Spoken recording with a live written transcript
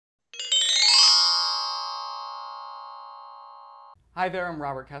Hi there, I'm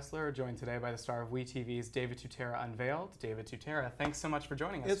Robert Kessler, joined today by the star of WeTV's David Tutera Unveiled. David Tutera, thanks so much for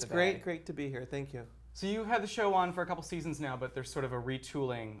joining us today. It's great to be here. Thank you. So you've had the show on for a couple seasons now, but there's sort of a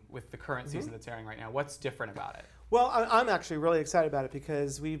retooling with the current season that's airing right now. What's different about it? Well, I'm actually really excited about it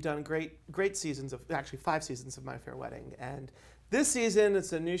because we've done great seasons of, actually 5 seasons of My Fair Wedding. And this season,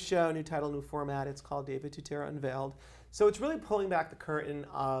 it's a new show, new title, new format. It's called David Tutera Unveiled. So it's really pulling back the curtain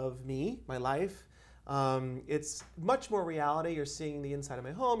of me, my life. It's much more reality. You're seeing the inside of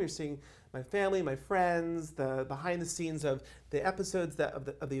my home. You're seeing my family, my friends, the behind the scenes of the episodes of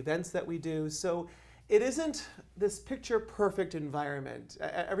the events that we do. So it isn't this picture perfect environment.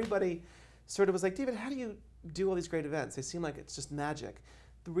 Everybody sort of was like, David, how do you do all these great events? They seem like it's just magic.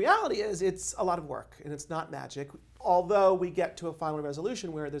 The reality is it's a lot of work and it's not magic. Although we get to a final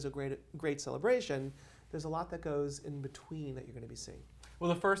resolution where there's a great celebration, there's a lot that goes in between that you're going to be seeing.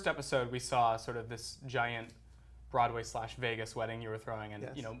 Well, the first episode we saw sort of this giant Broadway/Vegas wedding you were throwing, and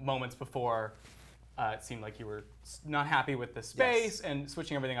Yes. Moments before, it seemed like you were not happy with the space and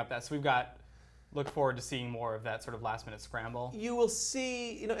switching everything up. So look forward to seeing more of that sort of last-minute scramble. You will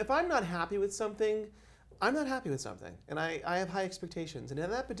see, if I'm not happy with something, I'm not happy with something, and I have high expectations. And in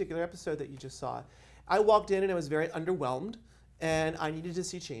that particular episode that you just saw, I walked in and I was very underwhelmed, and I needed to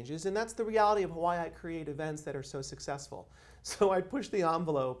see changes, and that's the reality of why I create events that are so successful. So I pushed the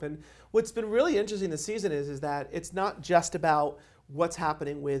envelope, and what's been really interesting this season is that it's not just about what's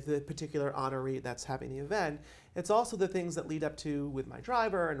happening with the particular honoree that's having the event. It's also the things that lead up to with my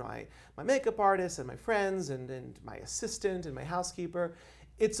driver and my makeup artist and my friends and my assistant and my housekeeper.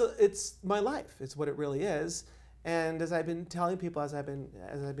 It's my life. It's what it really is. And as I've been telling people as I've been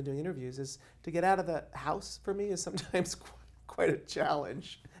doing interviews, is to get out of the house for me is sometimes quite a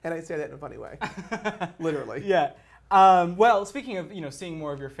challenge. And I say that in a funny way, literally. Yeah. Well, speaking of seeing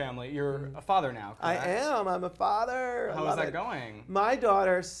more of your family, you're a father now, correct? I am. I'm a father. How is that going? My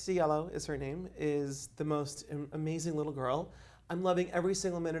daughter, Cielo is her name, is the most amazing little girl. I'm loving every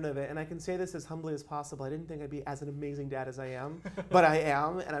single minute of it, and I can say this as humbly as possible. I didn't think I'd be as an amazing dad as I am, but I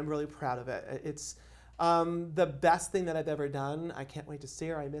am, and I'm really proud of it. It's the best thing that I've ever done. I can't wait to see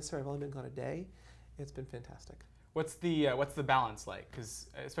her. I miss her. I've only been gone a day. It's been fantastic. What's the balance like? Because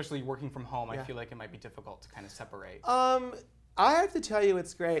especially working from home, Yeah. I feel like it might be difficult to kind of separate. I have to tell you,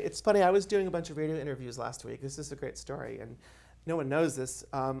 it's great. It's funny. I was doing a bunch of radio interviews last week. This is a great story, and no one knows this.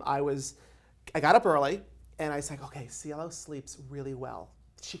 I got up early, and I was like, okay, Cielo sleeps really well.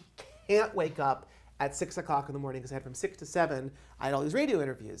 She can't wake up at 6 o'clock in the morning because I had from 6 to 7. I had all these radio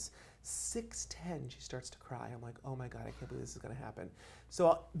interviews. 6:10, she starts to cry. I'm like, oh my God, I can't believe this is going to happen.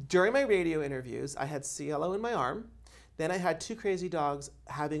 So during my radio interviews, I had Cielo in my arm. Then I had 2 crazy dogs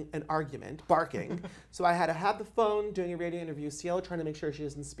having an argument, barking. So I had to have the phone doing a radio interview, Cielo trying to make sure she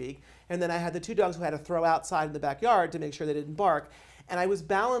doesn't speak. And then I had the 2 dogs who had to throw outside in the backyard to make sure they didn't bark. And I was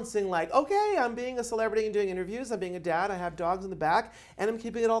balancing like, okay, I'm being a celebrity and doing interviews. I'm being a dad. I have dogs in the back. And I'm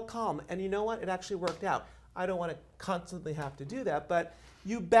keeping it all calm. And you know what? It actually worked out. I don't want to constantly have to do that. But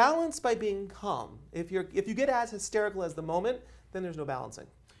you balance by being calm. If you get as hysterical as the moment, then there's no balancing.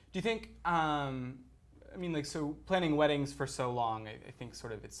 Do you think, so planning weddings for so long, I think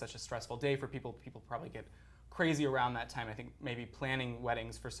sort of it's such a stressful day for people. People probably get crazy around that time. I think maybe planning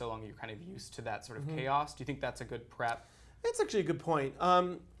weddings for so long, you're kind of used to that sort of chaos. Do you think that's a good prep? That's actually a good point.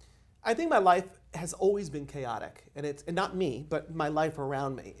 I think my life has always been chaotic, and not me, but my life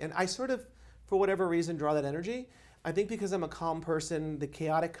around me. And I sort of, for whatever reason, draw that energy. I think because I'm a calm person, the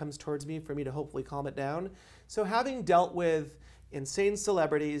chaotic comes towards me for me to hopefully calm it down. So having dealt with insane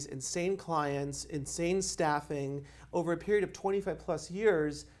celebrities, insane clients, insane staffing over a period of 25 plus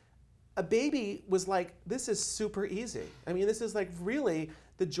years, a baby was like, this is super easy. I mean, this is like really,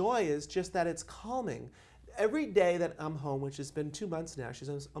 the joy is just that it's calming. Every day that I'm home, which has been 2 months now,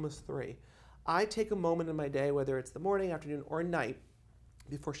 she's almost 3, I take a moment in my day, whether it's the morning, afternoon, or night,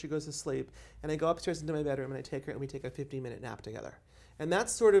 before she goes to sleep, and I go upstairs into my bedroom and I take her and we take a 15-minute nap together. And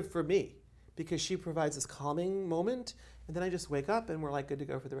that's sort of for me, because she provides this calming moment, and then I just wake up and we're like good to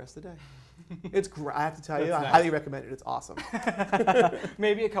go for the rest of the day. It's great. I have to tell you, I highly recommend it. It's awesome.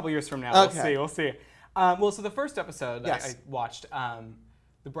 Maybe a couple years from now, Okay. we'll see. Well, so the first episode Yes. I watched,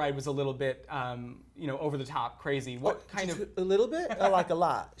 the bride was a little bit, over the top, crazy. What kind of A little bit? I like a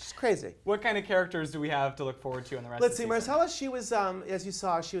lot. She's crazy. What kind of characters do we have to look forward to in the rest Let's of see, the season? Marcella, she was, as you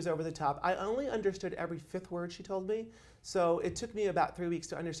saw, she was over the top. I only understood every 5th word she told me, so it took me about 3 weeks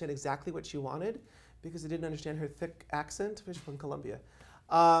to understand exactly what she wanted, because I didn't understand her thick accent. She's from Colombia.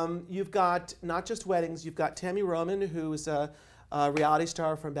 You've got not just weddings, you've got Tammy Roman, who's a reality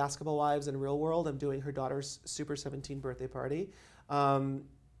star from Basketball Wives and Real World. I'm doing her daughter's Super 17 birthday party.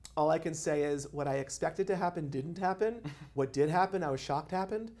 All I can say is what I expected to happen didn't happen. What did happen, I was shocked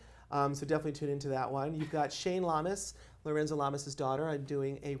happened. So definitely tune into that one. You've got Shane Lamas, Lorenzo Lamas' daughter. I'm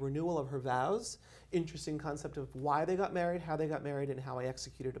doing a renewal of her vows. Interesting concept of why they got married, how they got married, and how I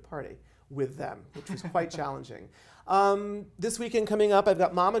executed a party with them, which was quite challenging. This weekend coming up, I've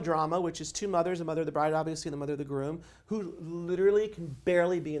got Mama Drama, which is two mothers, a mother of the bride, obviously, and the mother of the groom, who literally can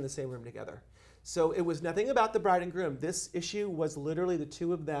barely be in the same room together. So it was nothing about the bride and groom. This issue was literally the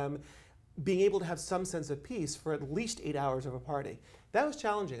two of them being able to have some sense of peace for at least 8 hours of a party. That was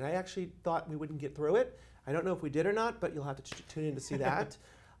challenging. I actually thought we wouldn't get through it. I don't know if we did or not, but you'll have to tune in to see that.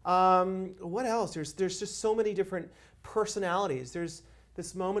 What else? There's just so many different personalities. There's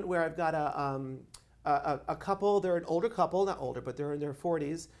this moment where I've got a couple, they're an older couple, not older, but they're in their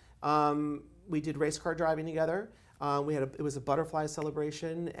 40s. We did race car driving together. It was a butterfly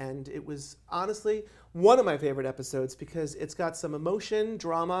celebration, and it was honestly one of my favorite episodes because it's got some emotion,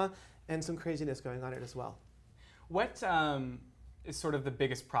 drama, and some craziness going on in it as well. What is sort of the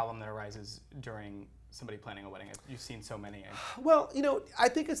biggest problem that arises during somebody planning a wedding? You've seen so many. Well, you know, I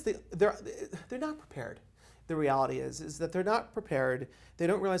think it's they're not prepared. The reality is that they're not prepared. They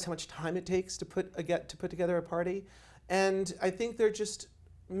don't realize how much time it takes to put together a party, and I think they're just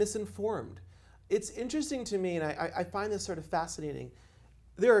misinformed. It's interesting to me, and I find this sort of fascinating.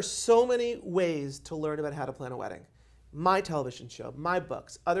 There are so many ways to learn about how to plan a wedding. My television show, my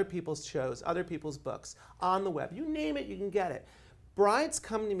books, other people's shows, other people's books, on the web, you name it, you can get it. Brides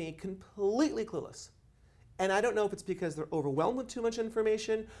come to me completely clueless. And I don't know if it's because they're overwhelmed with too much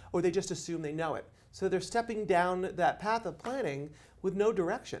information or they just assume they know it. So they're stepping down that path of planning with no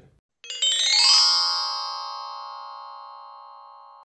direction.